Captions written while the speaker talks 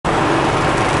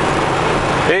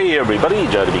Hey everybody,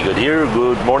 Johnny Be Good here.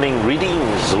 Good morning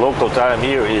greetings. Local time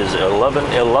here is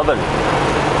 11:11.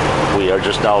 We are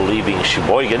just now leaving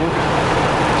Sheboygan.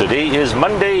 Today is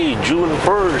Monday, June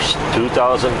 1st,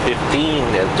 2015,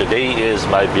 and today is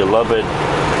my beloved,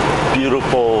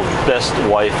 beautiful, best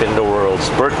wife in the world's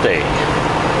birthday.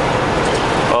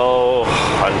 Oh,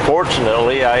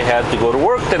 unfortunately, I had to go to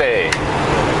work today.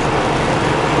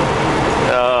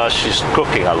 She's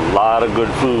cooking a lot of good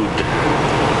food.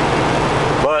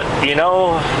 But, you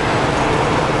know,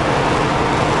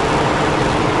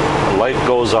 life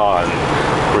goes on.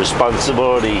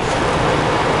 Responsibility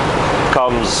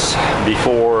comes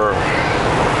before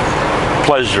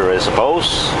pleasure, I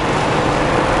suppose.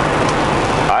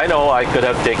 I know I could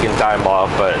have taken time off,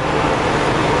 but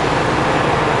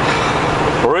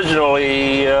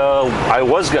originally I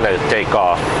was going to take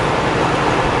off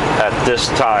at this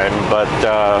time, but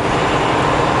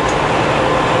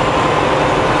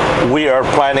we are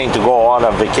planning to go on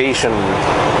a vacation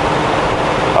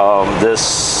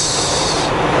this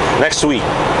next week.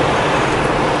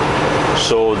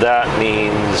 So that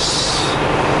means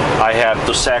I have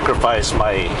to sacrifice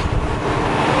my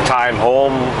time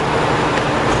home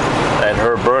and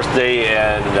her birthday,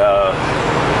 and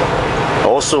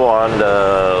also on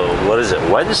the, what is it,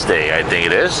 Wednesday, I think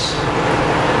it is.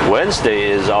 Wednesday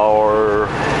is our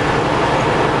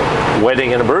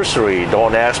wedding anniversary.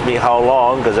 Don't ask me how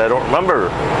long, because I don't remember.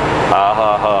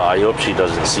 I hope she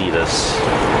doesn't see this.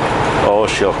 Oh,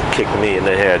 she'll kick me in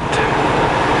the head.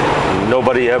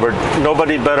 Nobody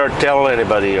better tell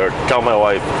anybody or tell my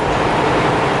wife.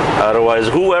 Otherwise,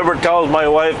 whoever tells my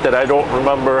wife that I don't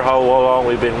remember how long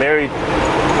we've been married,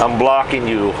 I'm blocking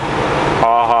you.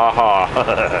 Ha ha ha.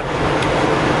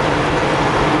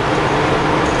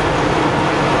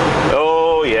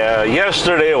 Oh yeah,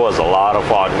 yesterday was a lot of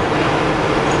fun.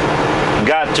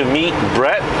 Got to meet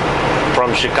Brett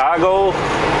from Chicago.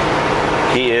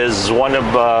 He is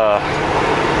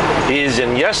he's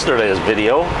in yesterday's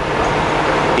video.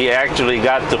 He actually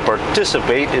got to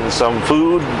participate in some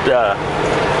food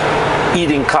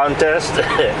eating contest.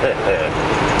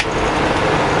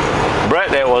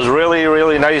 Brett, it was really,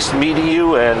 really nice meeting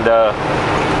you, and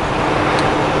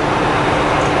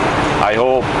I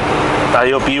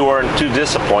hope you weren't too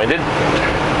disappointed.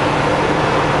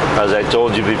 As I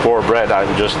told you before, Brett,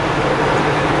 I'm just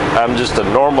a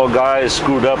normal guy,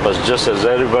 screwed up just as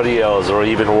everybody else, or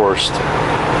even worse.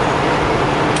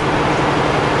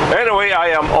 Anyway, I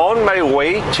am on my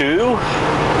way to...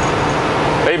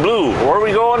 Hey Blue, where are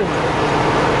we going?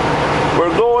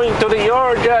 We're going to the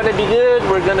yard, Johnny Be Good.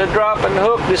 We're gonna drop and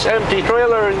hook this empty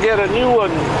trailer and get a new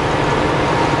one,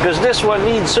 because this one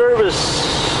needs service.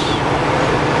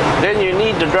 Then you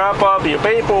need to drop off your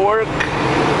paperwork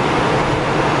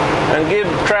and give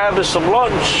Travis some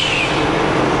lunch.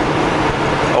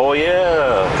 Oh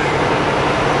yeah,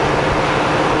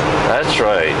 that's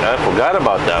right. I forgot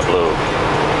about that, Blue.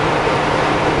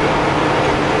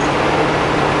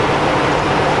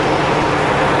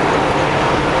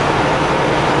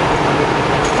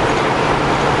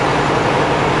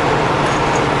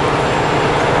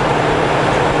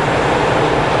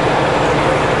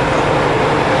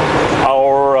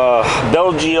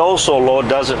 LGO solo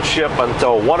doesn't ship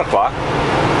until 1 o'clock,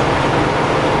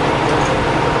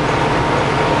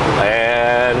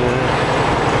 and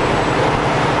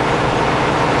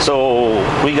so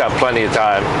we got plenty of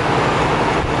time.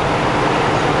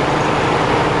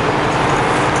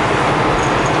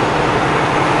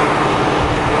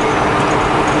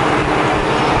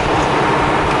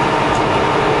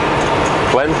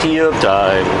 Plenty of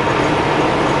time.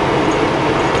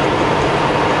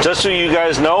 Just so you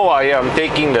guys know, I am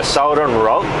taking the southern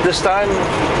route this time,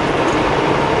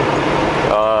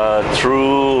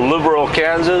 through Liberal,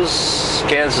 Kansas,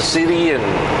 Kansas City, and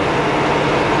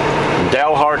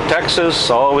Dalhart,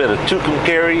 Texas, all the way to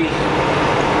Tucumcari.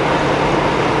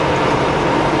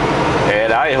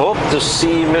 And I hope to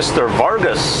see Mr.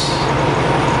 Vargas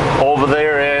over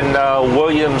there in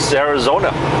Williams,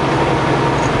 Arizona.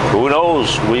 Who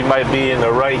knows? We might be in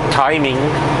the right timing.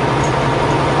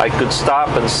 I could stop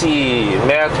and see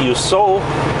Matthew So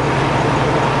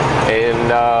in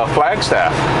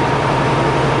Flagstaff.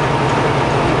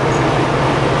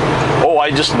 Oh, I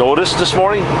just noticed this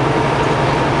morning,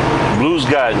 Blue's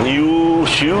got new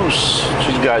shoes.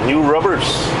 She's got new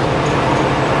rubbers.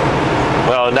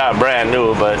 Well, not brand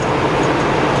new, but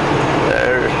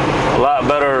they're a lot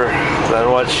better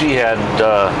than what she had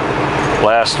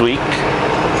last week.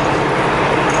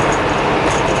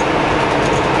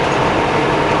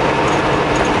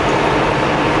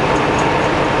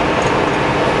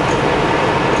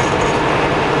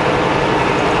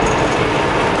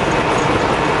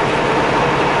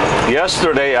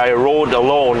 Yesterday I rode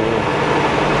alone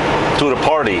to the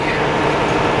party.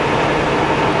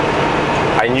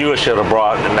 I knew I should have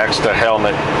brought an extra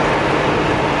helmet.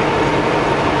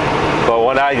 But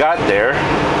when I got there,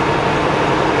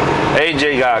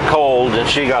 AJ got cold and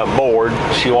she got bored.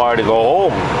 She wanted to go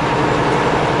home.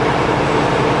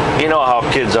 You know how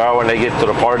kids are when they get to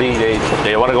the party.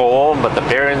 They want to go home, but the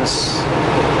parents,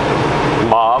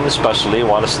 mom especially,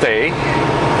 want to stay.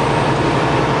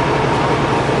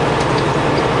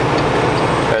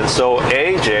 And so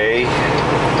AJ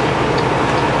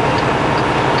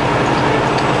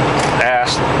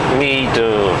asked me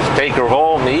to take her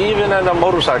home, even on a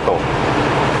motorcycle.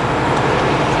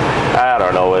 I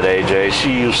don't know with AJ.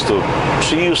 She used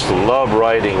to love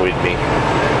riding with me.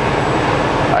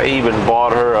 I even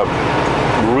bought her a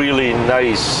really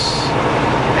nice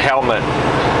helmet.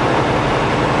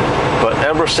 But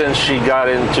ever since she got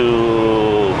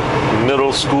into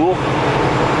middle school,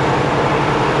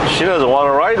 she doesn't want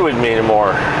to ride with me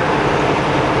anymore.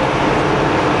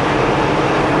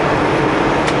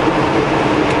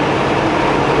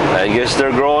 I guess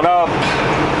they're growing up.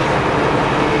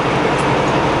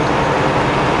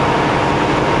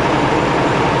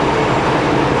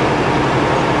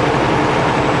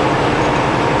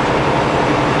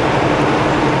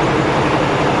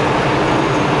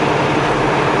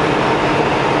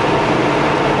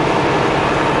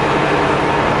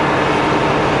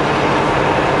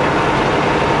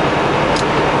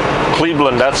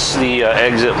 Cleveland, that's the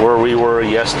exit where we were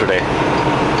yesterday.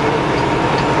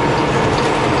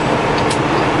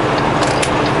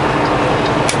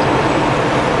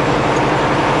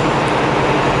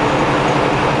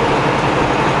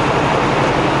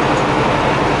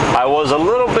 I was a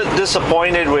little bit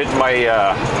disappointed with my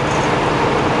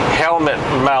helmet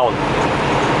mount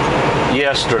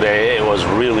yesterday. It was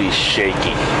really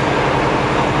shaky.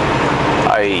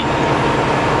 I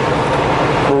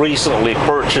recently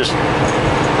purchased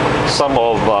some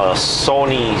of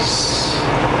Sony's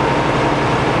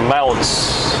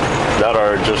mounts that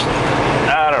are just,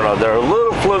 I don't know, they're a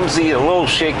little flimsy, a little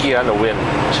shaky on the wind.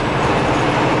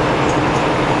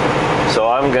 So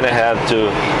I'm gonna have to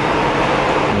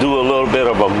do a little bit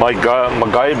of a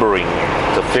MacGyvering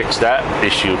to fix that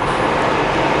issue.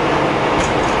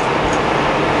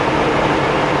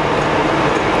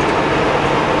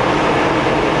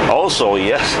 Also,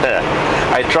 yes,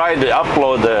 I tried to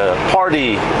upload the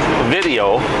party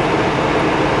video.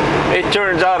 It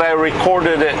turns out I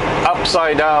recorded it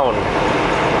upside down.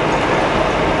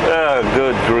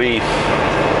 Good grief.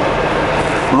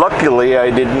 Luckily, I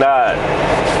did not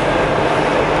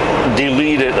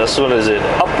delete it as soon as it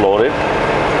uploaded.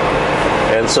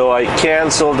 And so I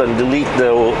canceled and deleted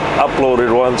the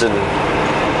uploaded ones, and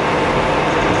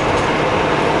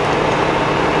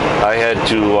I had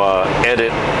to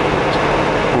edit,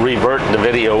 revert the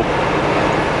video.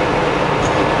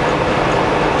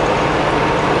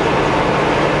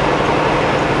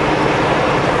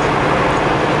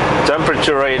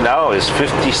 Temperature right now is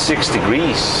 56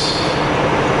 degrees.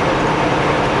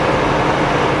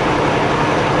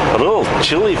 A little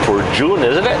chilly for June,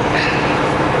 isn't it?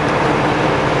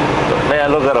 But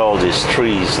man, look at all these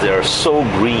trees. They're so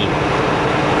green.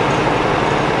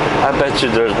 I bet you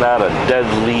there's not a dead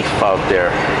leaf out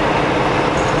there.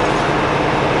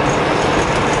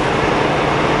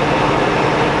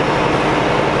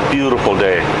 Beautiful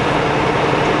day.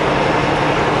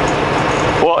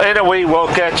 Well, anyway, we'll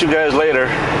catch you guys later.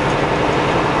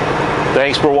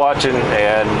 Thanks for watching,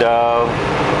 and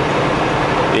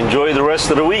enjoy the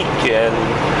rest of the week. And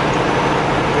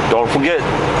don't forget,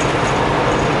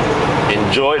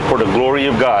 enjoy it for the glory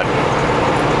of God.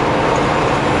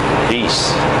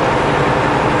 Peace.